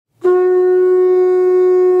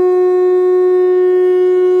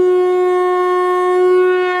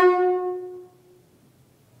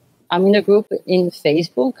I'm in a group in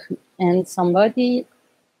Facebook, and somebody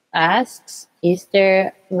asks, is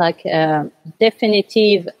there like a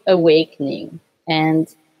definitive awakening? And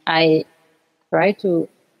I try to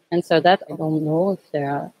answer that. I don't know if there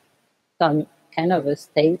are some kind of a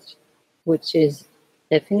stage which is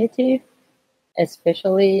definitive,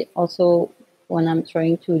 especially also when I'm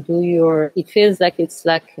trying to do it feels like it's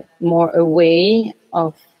like more a way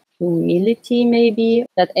of humility, maybe,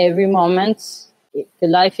 that every moment the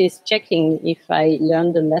life is checking if I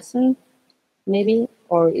learned the lesson, maybe,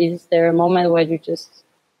 or is there a moment where you just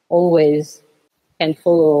always can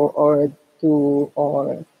follow or do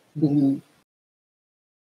or believe?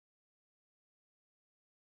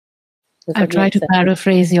 I'll try to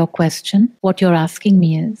paraphrase your question. What you're asking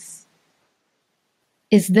me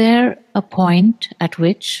is there a point at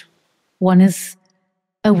which one is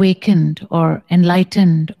awakened or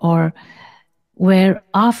enlightened, or where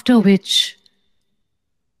after which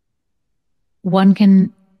one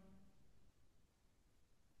can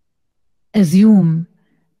assume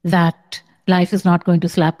that life is not going to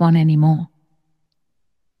slap one anymore?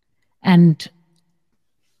 And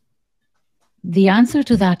the answer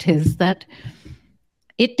to that is that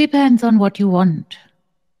it depends on what you want.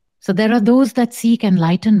 So there are those that seek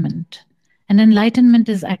enlightenment. And enlightenment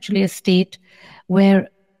is actually a state where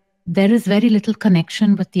there is very little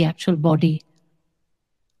connection with the actual body.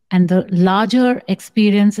 And the larger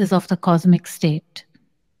experience is of the cosmic state.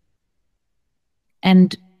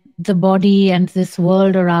 And the body and this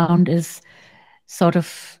world around is sort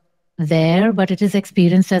of there, but it is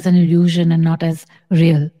experienced as an illusion and not as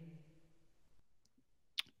real.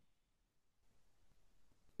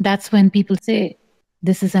 That's when people say,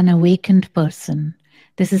 this is an awakened person.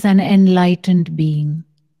 This is an enlightened being.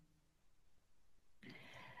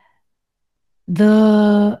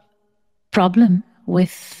 The problem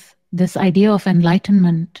with this idea of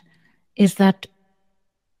enlightenment is that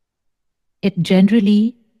it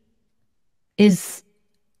generally is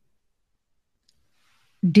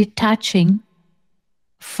detaching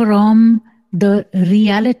from the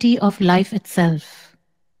reality of life itself.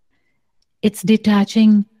 It's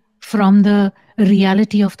detaching from the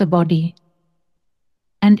reality of the body.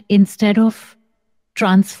 And instead of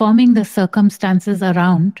transforming the circumstances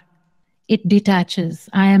around, it detaches.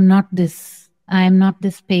 I am not this. I am not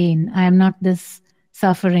this pain. I am not this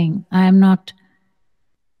suffering. I am not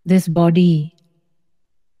this body.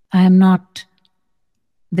 I am not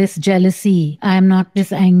this jealousy. I am not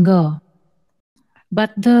this anger.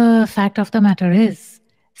 But the fact of the matter is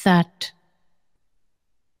that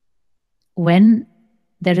when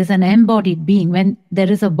there is an embodied being, when there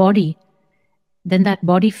is a body, then that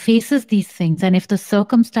body faces these things. And if the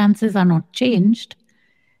circumstances are not changed,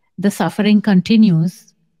 the suffering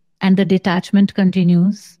continues and the detachment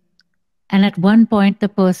continues. And at one point, the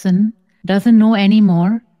person doesn't know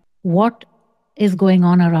anymore what is going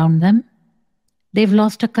on around them. They've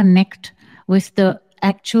lost a connect with the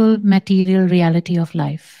actual material reality of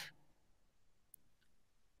life.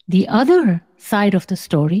 The other side of the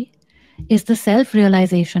story is the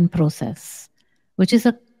self-realization process, which is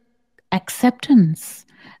an acceptance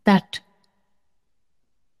that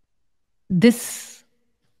this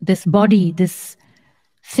body, this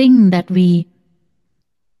thing that we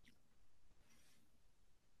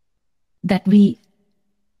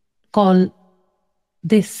call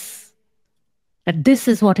this, that this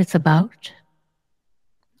is what it's about,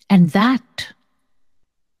 and that,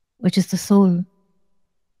 which is the soul,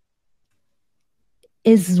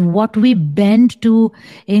 is what we bend to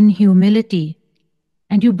in humility.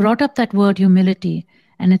 And you brought up that word humility,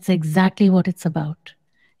 and it's exactly what it's about.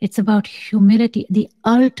 It's about humility, the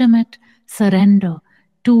ultimate surrender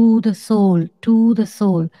to the soul,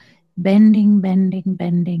 bending, bending,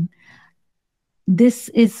 bending. This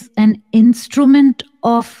is an instrument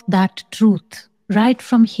of that truth. Right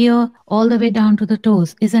from here all the way down to the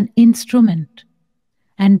toes is an instrument.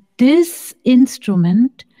 And this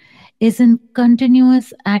instrument is in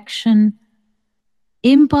continuous action,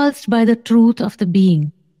 impulsed by the truth of the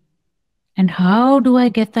being. And how do I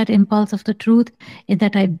get that impulse of the truth? In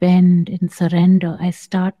that I bend in surrender. I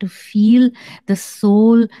start to feel the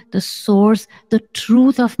soul, the source, the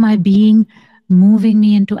truth of my being moving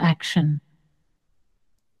me into action.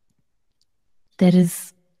 There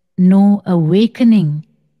is no awakening.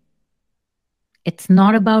 It's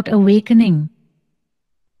not about awakening.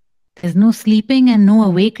 There's no sleeping and no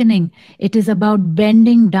awakening. It is about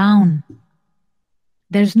bending down.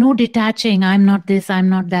 There's no detaching. I'm not this, I'm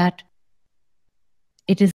not that.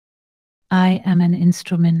 It is, I am an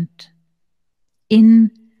instrument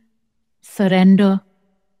in surrender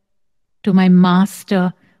to my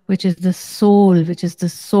master, which is the soul, which is the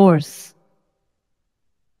source.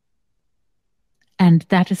 And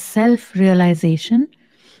that is self-realization.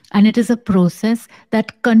 And it is a process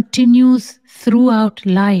that continues throughout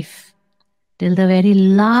life till the very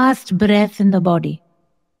last breath in the body.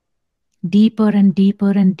 Deeper and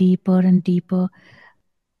deeper and deeper and deeper.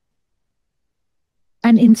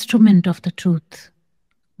 An instrument of the truth.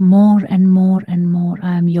 More and more and more.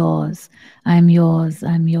 I am yours. I am yours.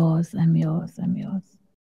 I am yours. I am yours. I am yours.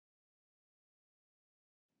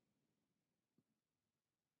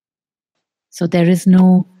 So there is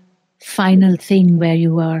no final thing where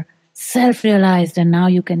you are self-realized and now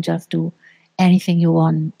you can just do anything you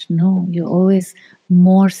want. No, you're always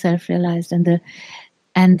more self-realized, and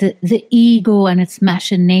the ego and its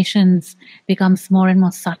machinations becomes more and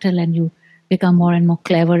more subtle, and you become more and more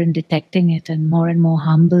clever in detecting it and more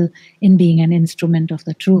humble in being an instrument of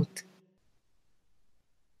the truth.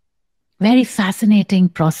 Very fascinating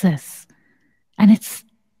process. And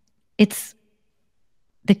it's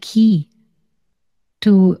the key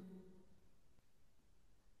to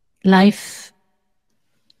life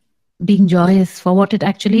being joyous for what it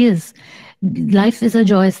actually is. Life is a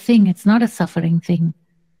joyous thing. It's not a suffering thing.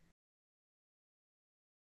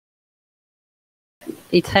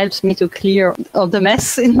 It helps me to clear all the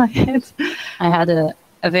mess in my head. I had a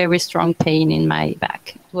very strong pain in my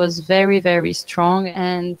back. It was very, very strong.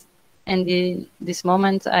 And in this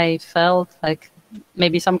moment, I felt like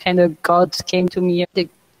maybe some kind of God came to me to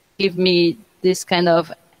give me this kind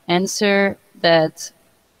of answer that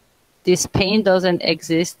this pain doesn't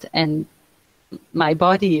exist and my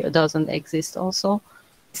body doesn't exist also.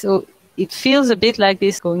 So it feels a bit like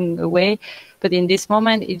this going away, but in this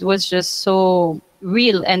moment it was just so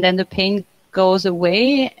real, and then the pain goes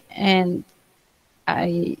away, and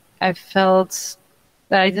I felt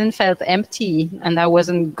that I didn't felt empty, and I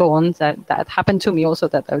wasn't gone. That happened to me also,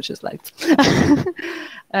 that I was just like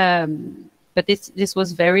but this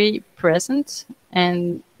was very present,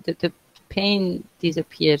 and the pain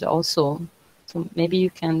disappeared also. So maybe you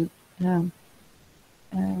can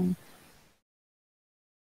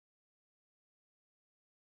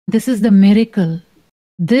this is the miracle.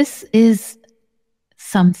 This is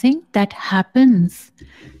something that happens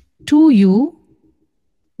to you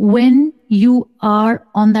when you are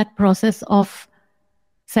on that process of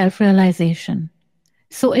self-realization.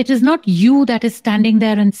 So it is not you that is standing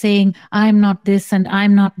there and saying, I'm not this and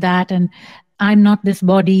I'm not that and I'm not this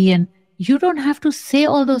body. And you don't have to say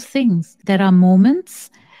all those things. There are moments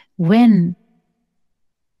when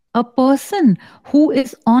a person who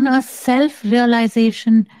is on a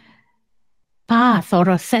self-realization path or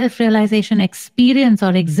a self-realization experience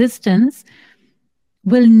or existence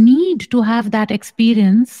will need to have that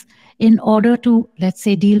experience in order to, let's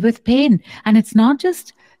say, deal with pain. And it's not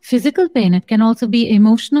just physical pain, it can also be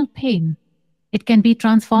emotional pain. It can be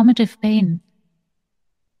transformative pain.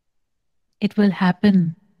 It will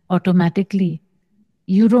happen automatically.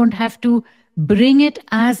 You don't have to bring it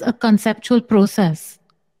as a conceptual process,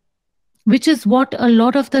 which is what a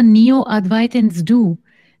lot of the neo-advaitins do.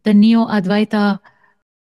 The neo-advaita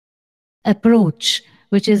approach,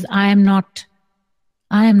 which is I am not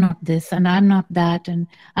this and I'm not that and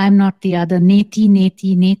I'm not the other. Neti,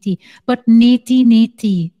 neti, neti. But neti,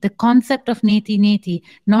 neti, the concept of neti, neti,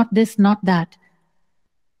 not this, not that,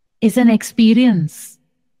 is an experience.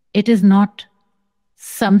 It is not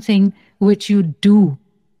something which you do.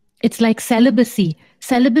 It's like celibacy.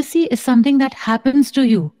 Celibacy is something that happens to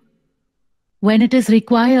you. When it is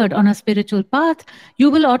required on a spiritual path,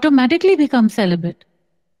 you will automatically become celibate.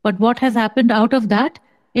 But what has happened out of that?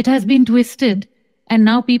 It has been twisted, and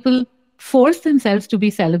now people force themselves to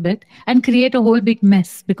be celibate and create a whole big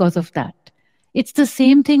mess because of that. It's the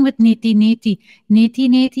same thing with neti neti. Neti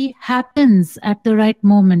neti happens at the right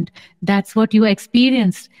moment. That's what you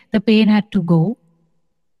experienced. The pain had to go,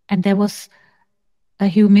 and there was a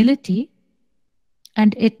humility,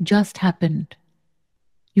 and it just happened.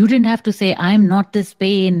 You didn't have to say, I'm not this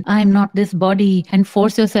pain, I'm not this body, and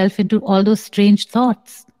force yourself into all those strange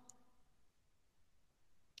thoughts.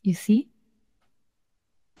 You see?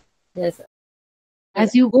 Yes.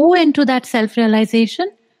 As you go into that self-realization,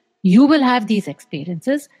 you will have these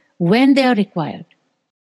experiences when they are required.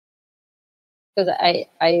 Because I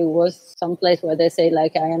was someplace where they say,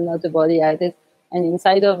 like, I am not the body, and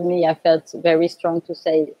inside of me I felt very strong to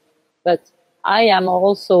say, but I am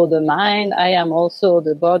also the mind, I am also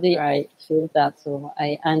the body. I feel that, so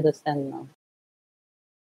I understand now.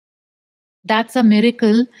 That's a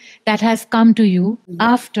miracle that has come to you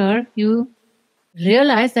after you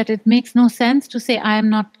realize that it makes no sense to say, I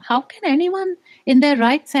am not. How can anyone in their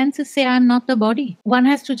right senses say, I am not the body? One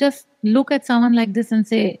has to just look at someone like this and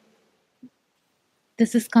say,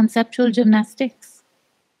 This is conceptual gymnastics.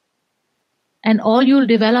 And all you'll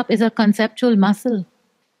develop is a conceptual muscle,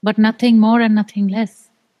 but nothing more and nothing less.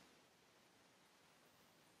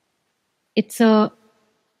 It's a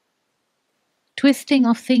twisting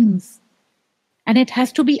of things, and it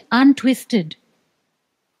has to be untwisted.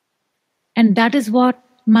 And that is what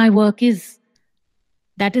my work is.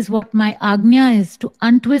 That is what my ajna is, to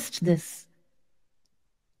untwist this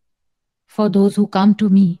for those who come to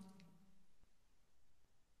me.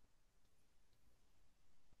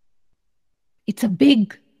 It's a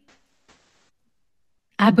big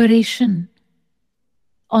aberration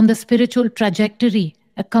on the spiritual trajectory,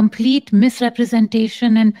 a complete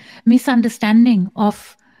misrepresentation and misunderstanding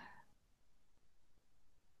of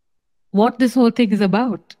what this whole thing is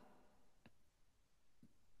about.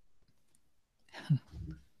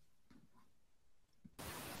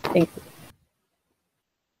 Thank you.